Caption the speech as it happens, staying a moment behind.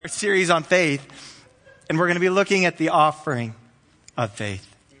Our series on faith, and we're going to be looking at the offering of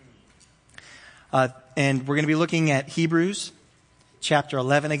faith. And we're going to be looking at Hebrews chapter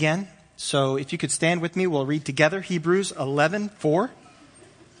 11 again. So if you could stand with me, we'll read together Hebrews 11:4.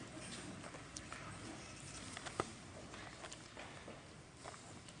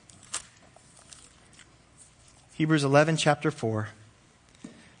 Hebrews 11, chapter 4.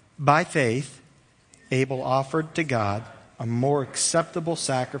 By faith, Abel offered to God a more acceptable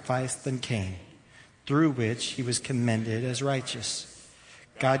sacrifice than Cain, through which he was commended as righteous,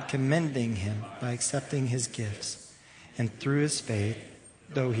 God commending him by accepting his gifts. And through his faith,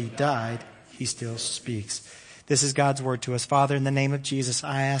 though he died, he still speaks. This is God's word to us. Father, in the name of Jesus,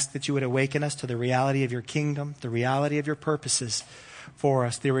 I ask that you would awaken us to the reality of your kingdom, the reality of your purposes for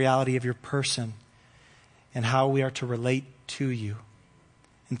us, the reality of your person, and how we are to relate to you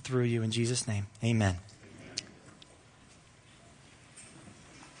and through you. In Jesus' name, amen.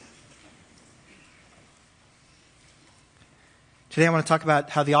 Today I want to talk about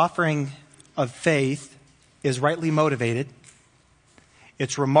how the offering of faith is rightly motivated,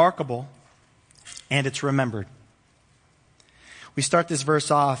 it's remarkable, and it's remembered. We start this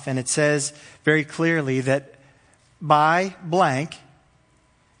verse off and it says very clearly that by blank,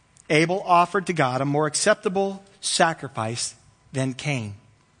 Abel offered to God a more acceptable sacrifice than Cain.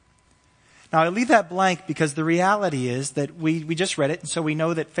 Now, I leave that blank because the reality is that we just read it, and so we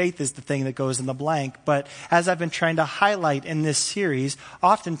know that faith is the thing that goes in the blank. But as I've been trying to highlight in this series,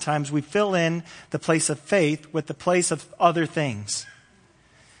 oftentimes we fill in the place of faith with the place of other things.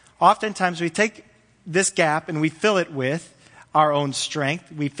 Oftentimes we take this gap and we fill it with our own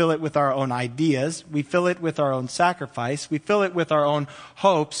strength. We fill it with our own ideas. We fill it with our own sacrifice. We fill it with our own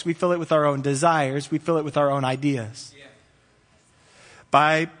hopes. We fill it with our own desires. We fill it with our own ideas.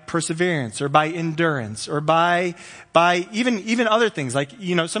 By perseverance or by endurance or by even other things like,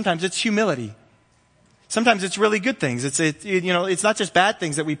 sometimes it's humility. Sometimes it's really good things. It's not just bad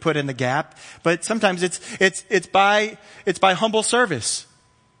things that we put in the gap, but sometimes it's by humble service.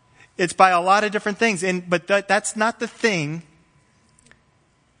 It's by a lot of different things. But that's not the thing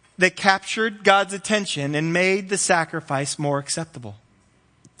that captured God's attention and made the sacrifice more acceptable.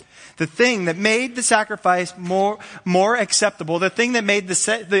 The thing that made the sacrifice more acceptable, the thing that made the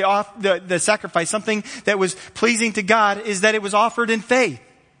sacrifice something that was pleasing to God is that it was offered in faith.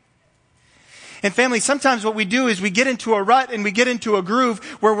 And family, sometimes what we do is we get into a rut and we get into a groove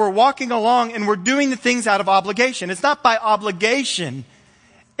where we're walking along and we're doing the things out of obligation. It's not by obligation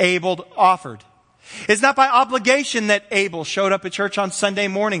Abel offered. It's not by obligation that Abel showed up at church on Sunday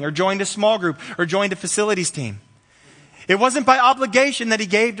morning or joined a small group or joined a facilities team. It wasn't by obligation that he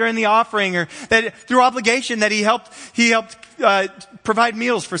gave during the offering or that through obligation that he helped provide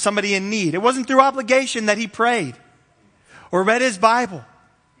meals for somebody in need. It wasn't through obligation that he prayed or read his Bible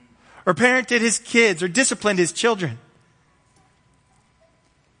or parented his kids or disciplined his children.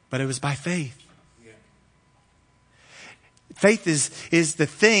 But it was by faith. Faith is the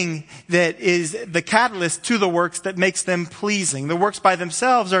thing that is the catalyst to the works that makes them pleasing. The works by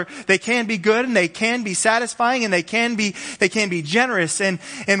themselves they can be good and they can be satisfying and they can be generous and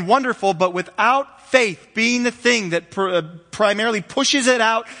wonderful, but without faith being the thing that primarily pushes it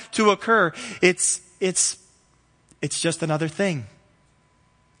out to occur, it's just another thing.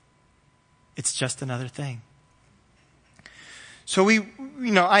 It's just another thing. So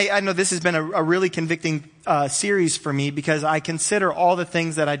I know this has been a really convicting series for me because I consider all the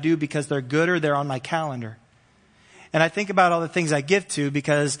things that I do because they're good or they're on my calendar. And I think about all the things I give to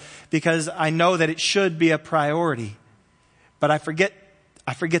because I know that it should be a priority. But I forget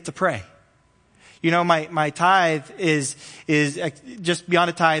to pray. My tithe is just beyond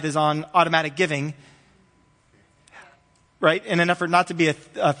a tithe is on automatic giving. Right? In an effort not to be a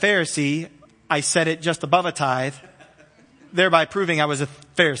Pharisee, I set it just above a tithe, thereby proving I was a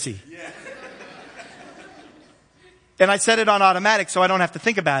Pharisee. And I set it on automatic so I don't have to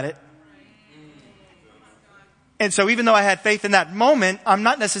think about it. And so even though I had faith in that moment, I'm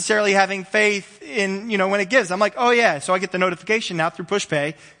not necessarily having faith in, when it gives. I'm like, oh yeah, so I get the notification now through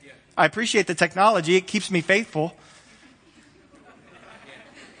PushPay. I appreciate the technology. It keeps me faithful.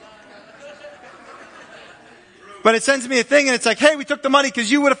 But it sends me a thing and it's like, hey, we took the money because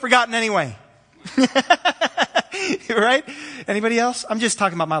you would have forgotten anyway. Right? Anybody else? I'm just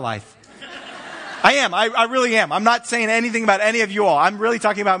talking about my life. I am. I really am. I'm not saying anything about any of you all. I'm really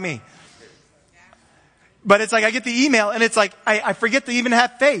talking about me. But it's like I get the email and it's like I forget to even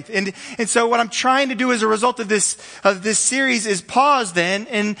have faith. And so what I'm trying to do as a result of this series is pause then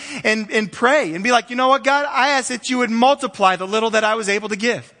and pray and be like, you know what, God, I ask that you would multiply the little that I was able to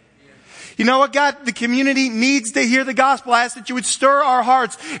give. You know what, God? The community needs to hear the gospel. I ask that you would stir our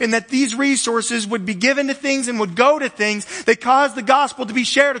hearts and that these resources would be given to things and would go to things that cause the gospel to be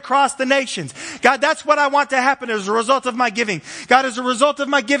shared across the nations. God, that's what I want to happen as a result of my giving. God, as a result of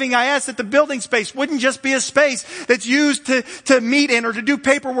my giving, I ask that the building space wouldn't just be a space that's used to meet in or to do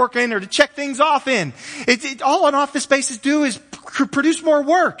paperwork in or to check things off in. All an office spaces do is produce more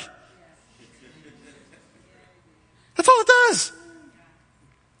work. That's all it does.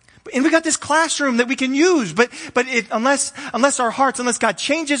 And we got this classroom that we can use, but unless God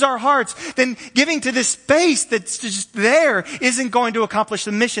changes our hearts, then giving to this space that's just there isn't going to accomplish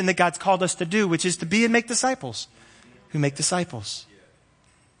the mission that God's called us to do, which is to be and make disciples who make disciples.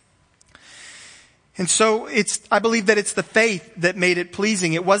 And so I believe that it's the faith that made it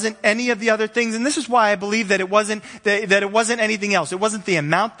pleasing. It wasn't any of the other things. And this is why I believe that it wasn't anything else. It wasn't the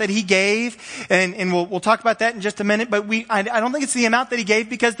amount that he gave. And we'll talk about that in just a minute. But I don't think it's the amount that he gave,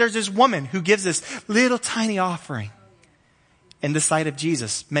 because there's this woman who gives this little tiny offering in the sight of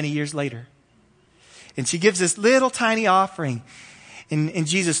Jesus many years later. And she gives this little tiny offering. And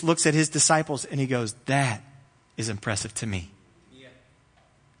Jesus looks at his disciples and he goes, "That is impressive to me."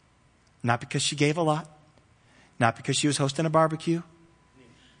 Not because she gave a lot. Not because she was hosting a barbecue.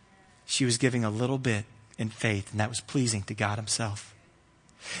 She was giving a little bit in faith, and that was pleasing to God himself.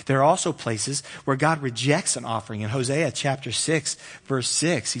 There are also places where God rejects an offering. In Hosea chapter 6, verse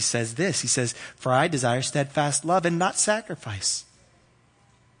 6, he says this. He says, "For I desire steadfast love and not sacrifice."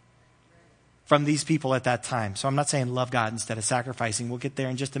 From these people at that time. So I'm not saying love God instead of sacrificing. We'll get there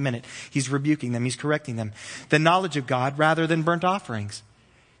in just a minute. He's rebuking them. He's correcting them. The knowledge of God rather than burnt offerings.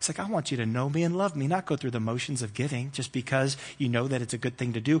 It's like, I want you to know me and love me, not go through the motions of giving just because you know that it's a good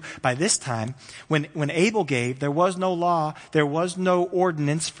thing to do. By this time, when Abel gave, there was no law, there was no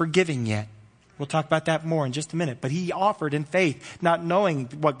ordinance for giving yet. We'll talk about that more in just a minute. But he offered in faith, not knowing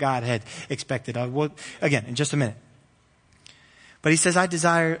what God had expected of. Well, again, in just a minute. But he says, "I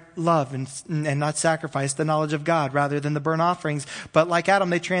desire love and not sacrifice, the knowledge of God rather than the burnt offerings. But like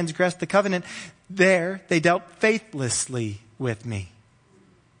Adam, they transgressed the covenant. There, they dealt faithlessly with me."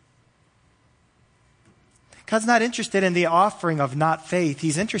 God's not interested in the offering of not faith.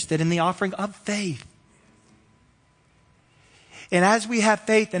 He's interested in the offering of faith. And as we have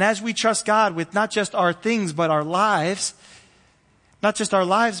faith and as we trust God with not just our things, but our lives, not just our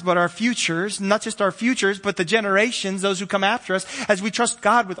lives, but our futures, not just our futures, but the generations, those who come after us, as we trust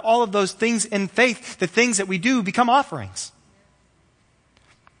God with all of those things in faith, the things that we do become offerings.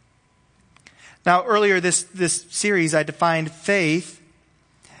 Now, earlier this series, I defined faith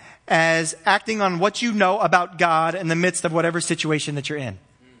as acting on what you know about God in the midst of whatever situation that you're in.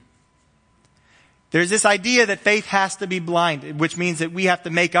 There's this idea that faith has to be blind, which means that we have to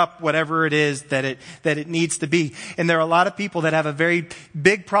make up whatever it is that it needs to be. And there are a lot of people that have a very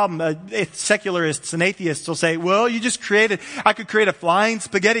big problem. Secularists and atheists will say, "Well, I could create a flying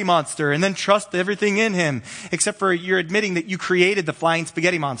spaghetti monster and then trust everything in him." Except for you're admitting that you created the flying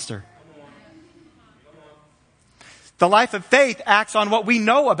spaghetti monster. The life of faith acts on what we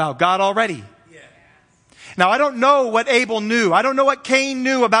know about God already. Now, I don't know what Abel knew. I don't know what Cain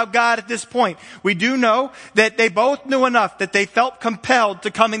knew about God at this point. We do know that they both knew enough that they felt compelled to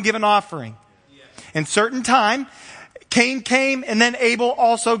come and give an offering. In certain time, Cain came and then Abel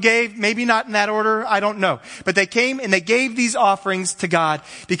also gave, maybe not in that order, I don't know. But they came and they gave these offerings to God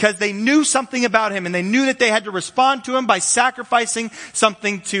because they knew something about him and they knew that they had to respond to him by sacrificing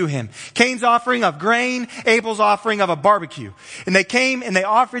something to him. Cain's offering of grain, Abel's offering of a barbecue. And they came and they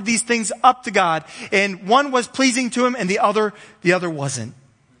offered these things up to God, and one was pleasing to him and the other wasn't.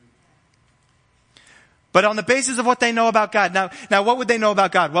 But on the basis of what they know about God. Now what would they know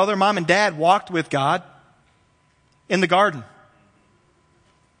about God? Well, their mom and dad walked with God in the garden.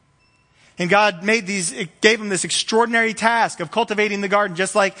 And God gave them this extraordinary task of cultivating the garden,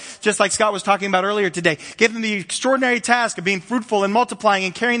 just like Scott was talking about earlier today. Gave them the extraordinary task of being fruitful and multiplying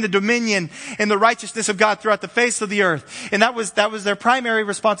and carrying the dominion and the righteousness of God throughout the face of the earth. And that was their primary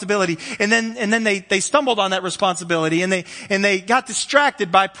responsibility. And then they stumbled on that responsibility and they got distracted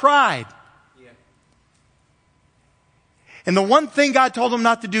by pride. And the one thing God told them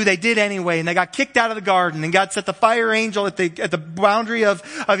not to do, they did anyway. And they got kicked out of the garden. And God set the fire angel at the boundary of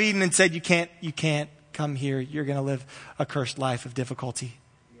Eden and said, you can't come here. You're going to live a cursed life of difficulty.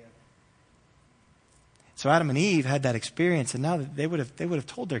 Yeah. So Adam and Eve had that experience. And now they would have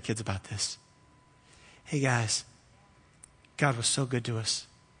told their kids about this. Hey guys, God was so good to us.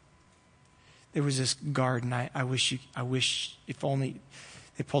 There was this garden. I wish if only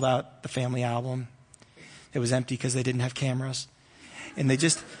they pulled out the family album. It was empty because they didn't have cameras. And they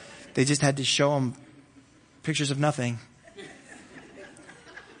just had to show them pictures of nothing.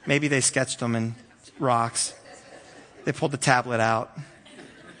 Maybe they sketched them in rocks. They pulled the tablet out.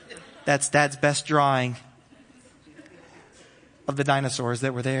 That's Dad's best drawing of the dinosaurs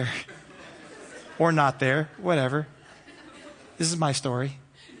that were there. Or not there, whatever. This is my story.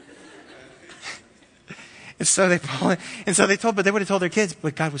 And so they would have told their kids,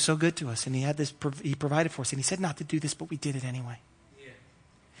 but God was so good to us, and He provided for us, and He said not to do this, but we did it anyway. Yeah.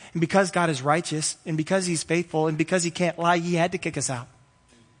 And because God is righteous, and because He's faithful, and because He can't lie, He had to kick us out.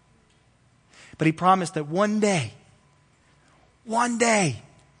 But He promised that one day, one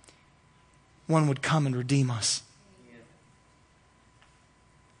would come and redeem us.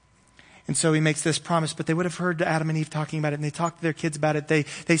 And so He makes this promise, but they would have heard Adam and Eve talking about it, and they talked to their kids about it.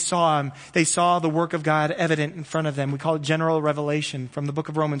 They saw the work of God evident in front of them. We call it general revelation. From the book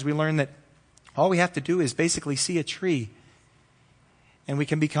of Romans, we learn that all we have to do is basically see a tree, and we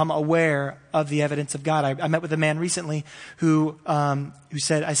can become aware of the evidence of God. I met with a man recently who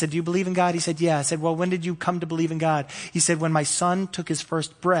said, I said, do you believe in God? He said, yeah. I said, well, when did you come to believe in God? He said, when my son took his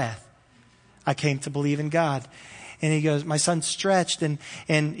first breath, I came to believe in God. And he goes, my son stretched and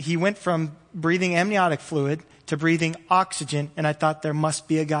he went from breathing amniotic fluid to breathing oxygen. And I thought there must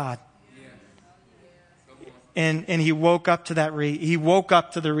be a God. And he woke up to that. He woke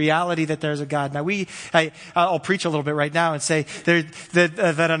up to the reality that there's a God. Now I'll preach a little bit right now and say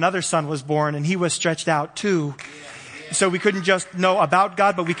that another son was born and he was stretched out too. So we couldn't just know about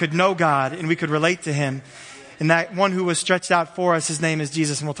God, but we could know God and we could relate to Him. And that one who was stretched out for us, His name is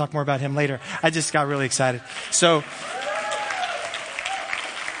Jesus, and we'll talk more about Him later. I just got really excited. So,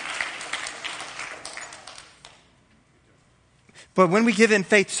 but when we give in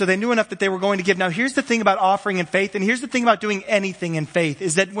faith, so they knew enough that they were going to give. Now here's the thing about offering in faith, and here's the thing about doing anything in faith,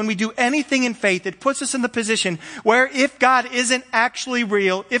 is that when we do anything in faith, it puts us in the position where if God isn't actually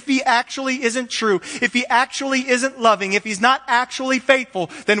real, if He actually isn't true, if He actually isn't loving, if He's not actually faithful,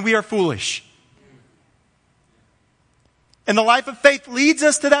 then we are foolish. And the life of faith leads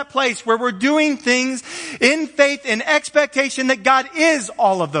us to that place where we're doing things in faith in expectation that God is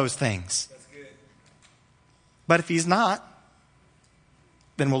all of those things. That's good. But if He's not,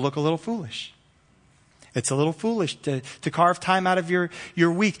 then we'll look a little foolish. It's a little foolish to carve time out of your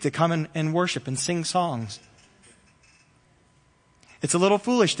week to come and worship and sing songs. It's a little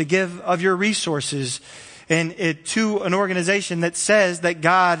foolish to give of your resources to an organization that says that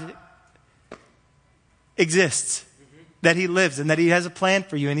God exists. That He lives and that He has a plan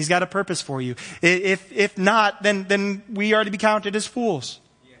for you and He's got a purpose for you. If not, then we are to be counted as fools.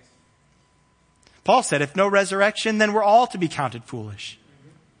 Yes. Paul said, if no resurrection, then we're all to be counted foolish.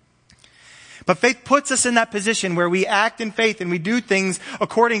 But faith puts us in that position where we act in faith and we do things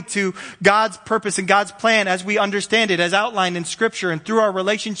according to God's purpose and God's plan as we understand it, as outlined in Scripture and through our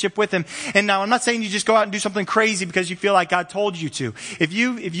relationship with Him. And now I'm not saying you just go out and do something crazy because you feel like God told you to. If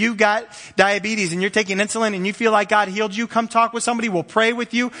you got diabetes and you're taking insulin and you feel like God healed you, come talk with somebody. We'll pray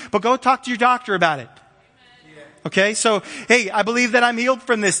with you, but go talk to your doctor about it. Okay, so, hey, I believe that I'm healed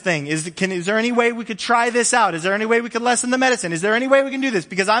from this thing. Is there any way we could try this out? Is there any way we could lessen the medicine? Is there any way we can do this?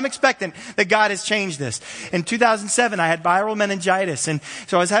 Because I'm expectant that God has changed this. In 2007, I had viral meningitis, and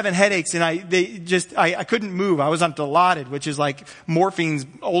so I was having headaches, and I couldn't move. I was on Dilaudid, which is like morphine's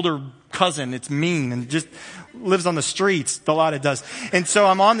older cousin. It's mean and just lives on the streets. Dilaudid does. And so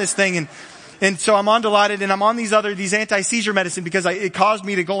I'm on this thing, and so I'm on Dilaudid and I'm on these anti-seizure medicine because it caused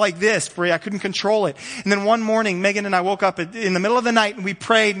me to go like this. I couldn't control it. And then one morning, Megan and I woke up in the middle of the night and we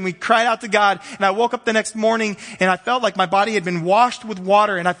prayed and we cried out to God. And I woke up the next morning and I felt like my body had been washed with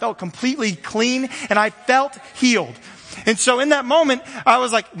water and I felt completely clean and I felt healed. And so in that moment, I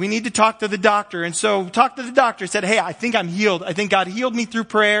was like, we need to talk to the doctor. And so talked to the doctor, said, hey, I think I'm healed. I think God healed me through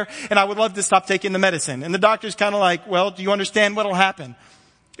prayer and I would love to stop taking the medicine. And the doctor's kind of like, well, do you understand what'll happen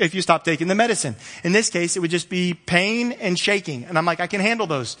if you stop taking the medicine? In this case, it would just be pain and shaking. And I'm like, I can handle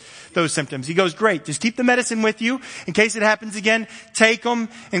those symptoms. He goes, great. Just keep the medicine with you. In case it happens again, take them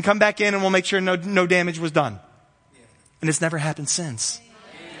and come back in and we'll make sure no damage was done. And it's never happened since.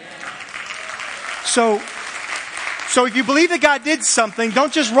 So if you believe that God did something,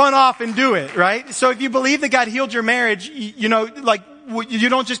 don't just run off and do it, right? So if you believe that God healed your marriage, you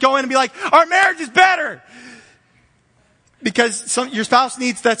don't just go in and be like, our marriage is better. Because your spouse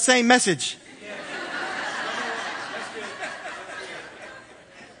needs that same message.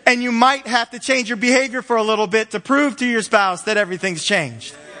 And you might have to change your behavior for a little bit to prove to your spouse that everything's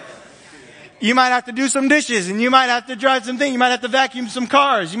changed. You might have to do some dishes and you might have to drive some things. You might have to vacuum some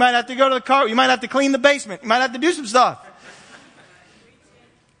cars. You might have to go to the car. You might have to clean the basement. You might have to do some stuff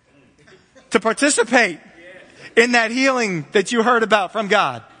to participate in that healing that you heard about from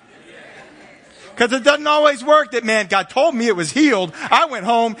God. Because it doesn't always work that, man, God told me it was healed. I went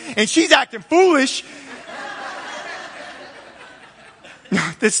home and she's acting foolish.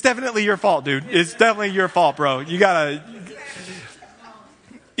 It's definitely your fault, dude. It's definitely your fault, bro. You gotta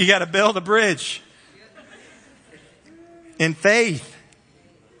build a bridge in faith.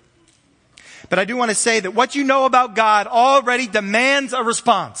 But I do want to say that what you know about God already demands a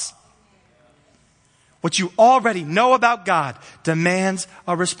response. What you already know about God demands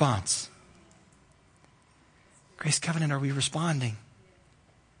a response. Grace Covenant, are we responding?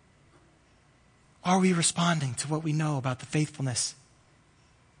 Are we responding to what we know about the faithfulness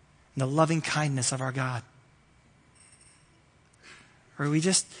and the loving kindness of our God? Or are we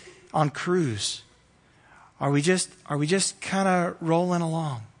just on cruise? Are we just kind of rolling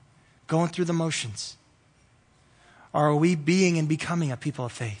along, going through the motions? Or are we being and becoming a people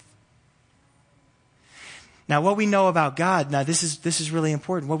of faith? Now, what we know about God, now this is really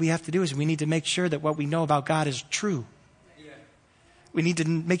important. What we have to do is we need to make sure that what we know about God is true. We need to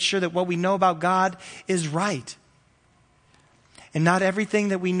make sure that what we know about God is right. And not everything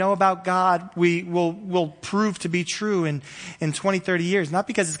that we know about God we will prove to be true in 20, 30 years. Not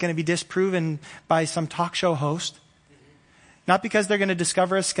because it's going to be disproven by some talk show host. Not because they're going to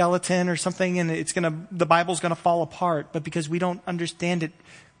discover a skeleton or something and the Bible's going to fall apart, but because we don't understand it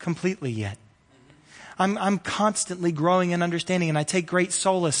completely yet. I'm constantly growing in understanding, and I take great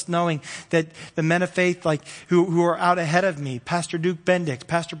solace knowing that the men of faith like who are out ahead of me, Pastor Duke Bendix,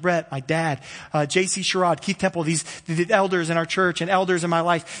 Pastor Brett, my dad, J.C. Sherrod, Keith Temple, the elders in our church and elders in my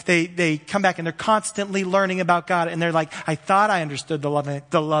life, they come back and they're constantly learning about God, and they're like, I thought I understood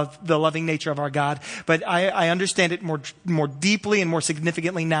the loving nature of our God, but I understand it more deeply and more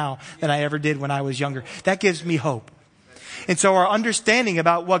significantly now than I ever did when I was younger. That gives me hope. And so our understanding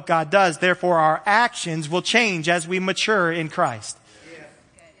about what God does, therefore our actions will change as we mature in Christ.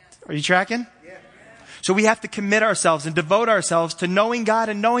 Are you tracking? So we have to commit ourselves and devote ourselves to knowing God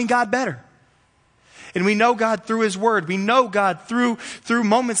and knowing God better. And we know God through His Word. We know God through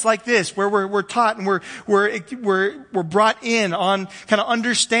moments like this where we're taught and we're brought in on kind of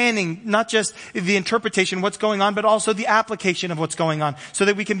understanding not just the interpretation of what's going on, but also the application of what's going on, so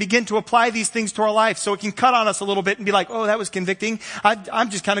that we can begin to apply these things to our life. So it can cut on us a little bit and be like, oh, that was convicting. I'm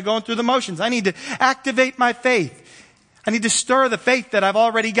just kind of going through the motions. I need to activate my faith. I need to stir the faith that I've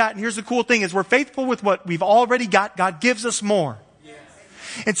already got. And here's the cool thing is we're faithful with what we've already got. God gives us more.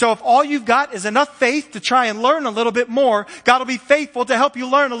 And so if all you've got is enough faith to try and learn a little bit more, God will be faithful to help you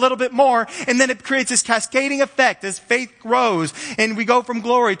learn a little bit more. And then it creates this cascading effect as faith grows. And we go from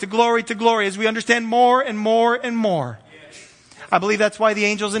glory to glory to glory as we understand more and more and more. I believe that's why the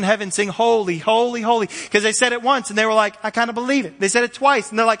angels in heaven sing, holy, holy, holy. Because they said it once and they were like, I kind of believe it. They said it twice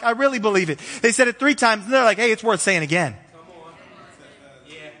and they're like, I really believe it. They said it 3 times and they're like, hey, it's worth saying again.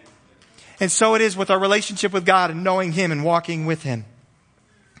 And so it is with our relationship with God and knowing Him and walking with Him.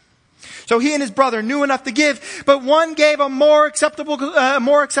 So he and his brother knew enough to give, but one gave a more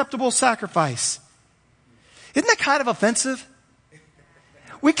acceptable sacrifice. Isn't that kind of offensive?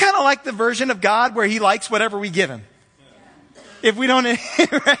 We kind of like the version of God where He likes whatever we give Him. If we don't,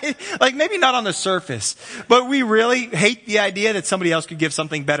 right? Like maybe not on the surface, but we really hate the idea that somebody else could give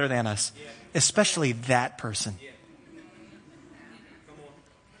something better than us, especially that person.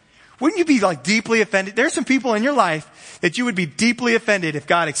 Wouldn't you be like deeply offended? There's some people in your life that you would be deeply offended if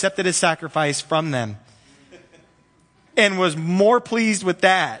God accepted His sacrifice from them and was more pleased with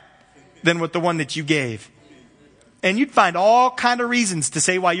that than with the one that you gave. And you'd find all kind of reasons to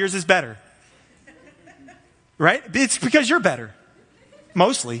say why yours is better. Right? It's because you're better.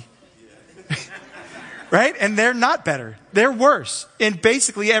 Mostly. Right? And they're not better. They're worse in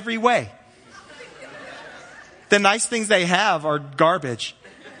basically every way. The nice things they have are garbage.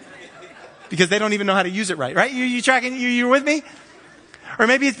 Because they don't even know how to use it right. Right? You tracking? You with me? Or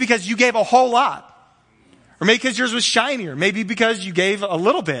maybe it's because you gave a whole lot. Or maybe because yours was shinier. Maybe because you gave a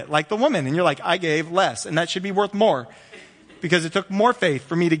little bit, like the woman. And you're like, I gave less. And that should be worth more. Because it took more faith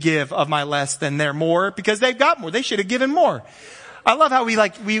for me to give of my less than their more. Because they've got more. They should have given more. I love how we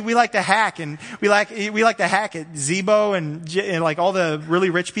like to hack, and we like to hack at Zebo and like all the really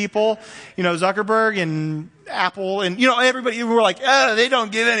rich people, you know, Zuckerberg and Apple and, you know, everybody. We're like, oh, they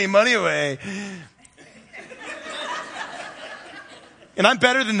don't give any money away. And I'm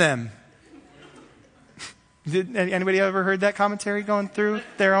better than them. Did anybody ever heard that commentary going through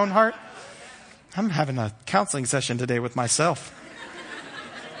their own heart? I'm having a counseling session today with myself.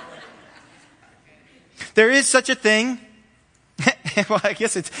 There is such a thing. Well, I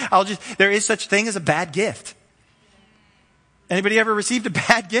guess there is such a thing as a bad gift. Anybody ever received a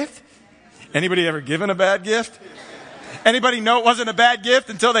bad gift? Anybody ever given a bad gift? Anybody know it wasn't a bad gift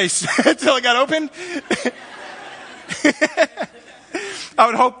until until it got opened? I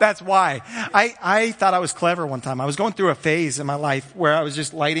would hope that's why. I thought I was clever one time. I was going through a phase in my life where I was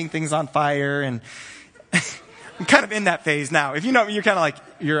just lighting things on fire, and I'm kind of in that phase now. If you know me, you're kind of like,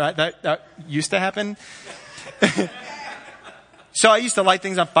 that used to happen. So I used to light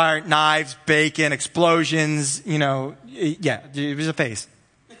things on fire, knives, bacon, explosions, yeah, it was a phase.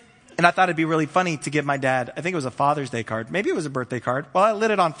 And I thought it'd be really funny to give my dad, I think it was a Father's Day card. Maybe it was a birthday card. Well, I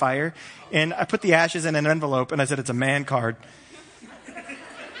lit it on fire, and I put the ashes in an envelope, and I said, it's a man card.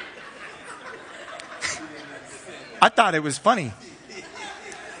 I thought it was funny.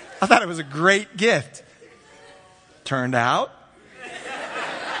 I thought it was a great gift. Turned out,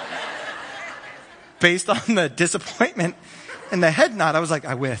 based on the disappointment and the head nod, I was like,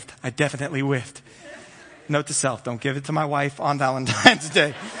 I whiffed. I definitely whiffed. Note to self, don't give it to my wife on Valentine's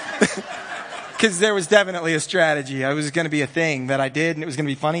Day. Because there was definitely a strategy. It was going to be a thing that I did, and it was going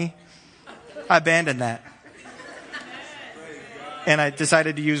to be funny. I abandoned that. And I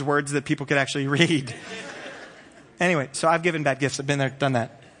decided to use words that people could actually read. Anyway, so I've given bad gifts. I've been there, done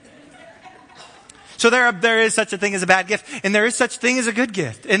that. So there is such a thing as a bad gift, and there is such a thing as a good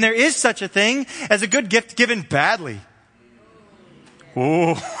gift. And there is such a thing as a good gift given badly.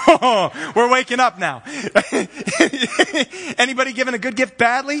 Oh, we're waking up now. Anybody given a good gift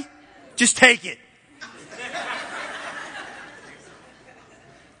badly? Just take it.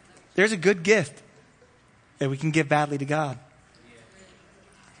 There's a good gift that we can give badly to God.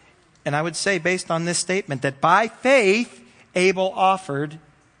 And I would say, based on this statement, that by faith Abel offered,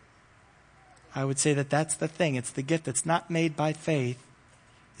 I would say that that's the thing. It's the gift that's not made by faith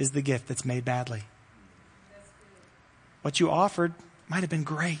is the gift that's made badly. What you offered might have been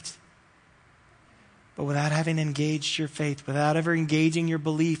great. But without having engaged your faith, without ever engaging your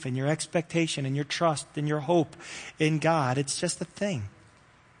belief and your expectation and your trust and your hope in God, it's just a thing.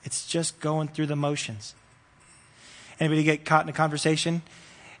 It's just going through the motions. Anybody get caught in a conversation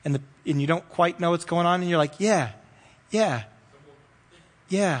and you don't quite know what's going on, and you're like, yeah. And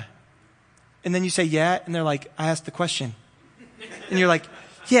then you say, yeah, and they're like, I asked the question. And you're like,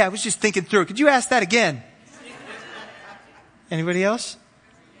 yeah, I was just thinking through. Could you ask that again? Anybody else?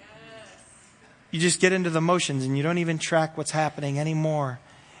 You just get into the motions and you don't even track what's happening anymore.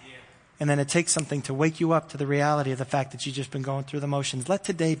 And then it takes something to wake you up to the reality of the fact that you've just been going through the motions. Let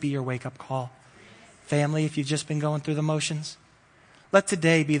today be your wake-up call. Family, if you've just been going through the motions, let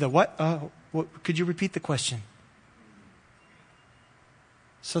today be the what? Could you repeat the question?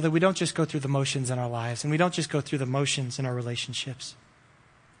 So that we don't just go through the motions in our lives, and we don't just go through the motions in our relationships.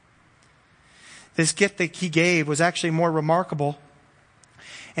 This gift that he gave was actually more remarkable.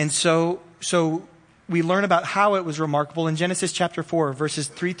 And so we learn about how it was remarkable in Genesis chapter 4, verses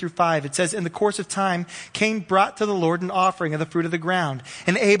 3 through 5. It says, in the course of time, Cain brought to the Lord an offering of the fruit of the ground.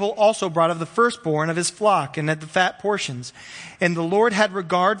 And Abel also brought of the firstborn of his flock and of the fat portions. And the Lord had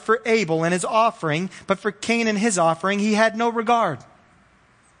regard for Abel and his offering, but for Cain and his offering he had no regard.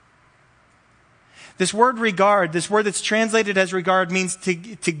 This word regard, this word that's translated as regard, means to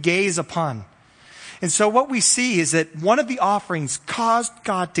gaze upon. And so what we see is that one of the offerings caused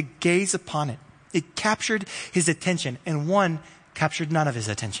God to gaze upon it. It captured his attention, and one captured none of his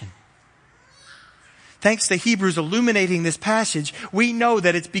attention. Thanks to Hebrews illuminating this passage, we know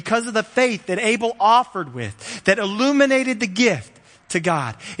that it's because of the faith that Abel offered with that illuminated the gift to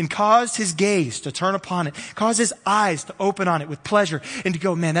God and caused his gaze to turn upon it, caused his eyes to open on it with pleasure and to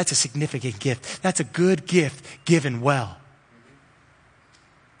go, man, that's a significant gift. That's a good gift given well.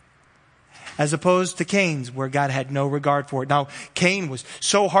 As opposed to Cain's, where God had no regard for it. Now, Cain was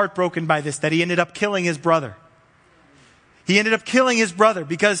so heartbroken by this that he ended up killing his brother. He ended up killing his brother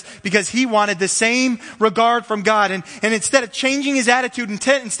because he wanted the same regard from God. And instead of changing his attitude,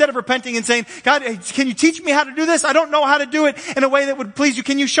 instead of repenting and saying, God, can you teach me how to do this? I don't know how to do it in a way that would please you.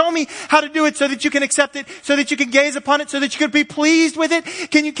 Can you show me how to do it so that you can accept it, so that you can gaze upon it, so that you can be pleased with it?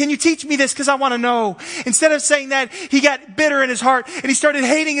 Can you teach me this? Because I want to know. Instead of saying that, he got bitter in his heart and he started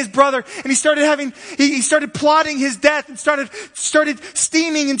hating his brother, and he started plotting his death and started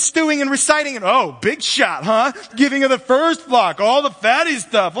steaming and stewing and reciting it. Oh, big shot, huh? Giving of the first flock, all the fatty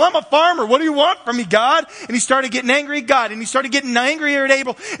stuff. Well, I'm a farmer. What do you want from me, God? And he started getting angry at God, and he started getting angry at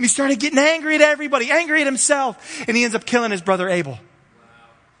Abel, and he started getting angry at everybody, angry at himself, and he ends up killing his brother Abel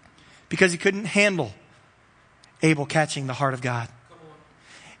because he couldn't handle Abel catching the heart of God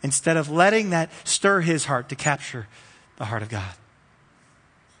instead of letting that stir his heart to capture the heart of God.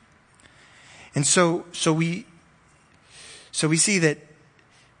 And so we see that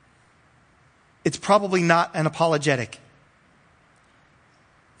it's probably not an apologetic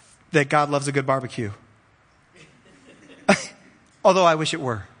that God loves a good barbecue. Although I wish it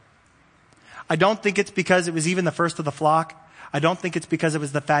were. I don't think it's because it was even the first of the flock. I don't think it's because it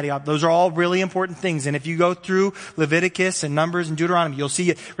was the fatty ox. Those are all really important things. And if you go through Leviticus and Numbers and Deuteronomy, you'll see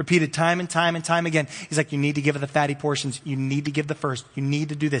it repeated time and time and time again. He's like, you need to give the fatty portions. You need to give the first. You need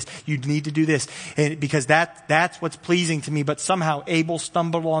to do this. You need to do this. And because that's what's pleasing to me. But somehow Abel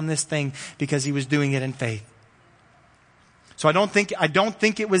stumbled on this thing because he was doing it in faith. So I don't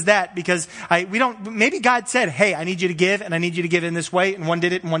think it was that, because maybe God said, hey, I need you to give, and I need you to give in this way, and one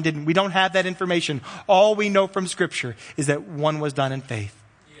did it and one didn't. We don't have that information. All we know from Scripture is that one was done in faith.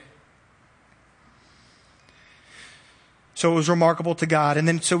 Yeah. So it was remarkable to God. And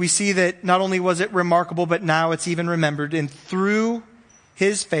then so we see that not only was it remarkable, but now it's even remembered. And through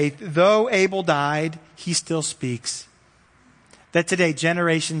his faith, though Abel died, he still speaks. That today,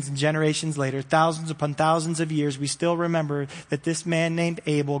 generations and generations later, thousands upon thousands of years, we still remember that this man named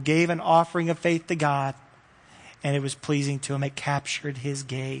Abel gave an offering of faith to God, and it was pleasing to him. It captured his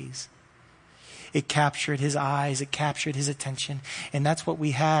gaze. It captured his eyes. It captured his attention. And that's what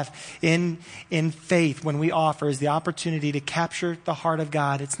we have in faith when we offer, is the opportunity to capture the heart of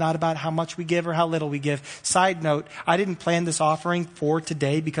God. It's not about how much we give or how little we give. Side note, I didn't plan this offering for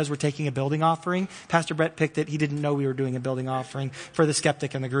today because we're taking a building offering. Pastor Brett picked it. He didn't know we were doing a building offering for the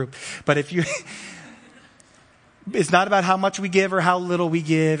skeptic in the group. But if you... It's not about how much we give or how little we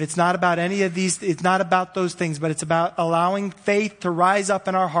give. It's not about any of these. It's not about those things, but it's about allowing faith to rise up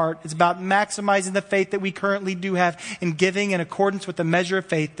in our heart. It's about maximizing the faith that we currently do have and giving in accordance with the measure of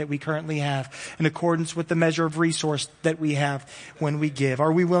faith that we currently have, in accordance with the measure of resource that we have when we give.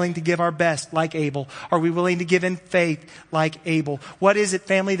 Are we willing to give our best like Abel? Are we willing to give in faith like Abel? What is it,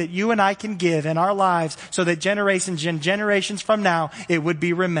 family, that you and I can give in our lives so that generations and generations from now it would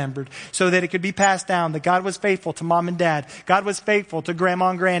be remembered, so that it could be passed down, that God was faithful to mom and dad. God was faithful to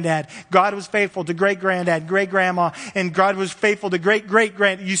grandma and granddad. God was faithful to great-granddad, great-grandma, and God was faithful to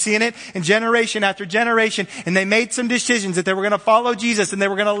great-great-grand. You seeing it? And generation after generation. And they made some decisions that they were going to follow Jesus and they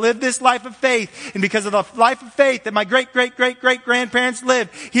were going to live this life of faith. And because of the life of faith that my great-great-great-great-grandparents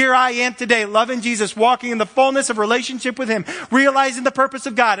lived, here I am today, loving Jesus, walking in the fullness of relationship with Him, realizing the purpose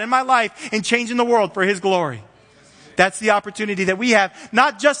of God in my life and changing the world for His glory. That's the opportunity that we have,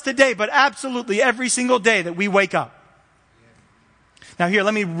 not just today, but absolutely every single day that we wake up. Now here,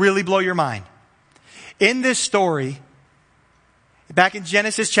 let me really blow your mind. In this story, back in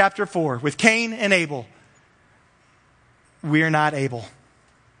Genesis chapter 4, with Cain and Abel, we're not Abel.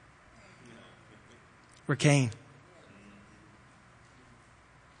 We're Cain.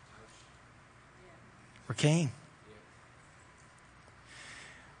 We're Cain.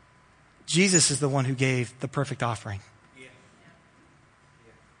 Jesus is the one who gave the perfect offering.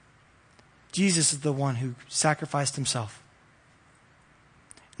 Jesus is the one who sacrificed Himself.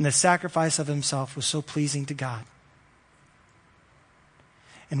 And the sacrifice of Himself was so pleasing to God.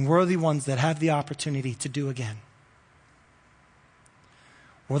 And we're the ones that have the opportunity to do again.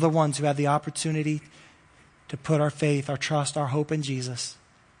 We're the ones who have the opportunity to put our faith, our trust, our hope in Jesus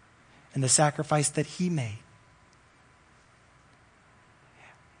and the sacrifice that He made.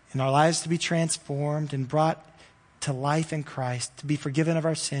 And our lives to be transformed and brought to life in Christ, to be forgiven of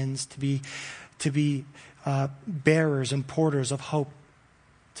our sins, to be bearers and porters of hope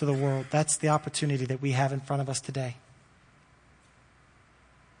to the world. That's the opportunity that we have in front of us today.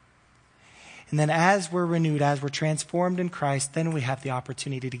 And then as we're renewed, as we're transformed in Christ, then we have the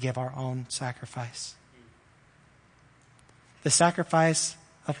opportunity to give our own sacrifice. The sacrifice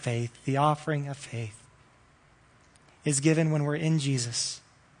of faith, the offering of faith, is given when we're in Jesus,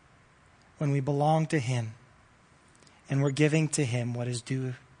 when we belong to Him, and we're giving to Him what is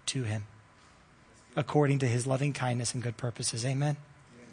due to Him, according to His loving kindness and good purposes. Amen.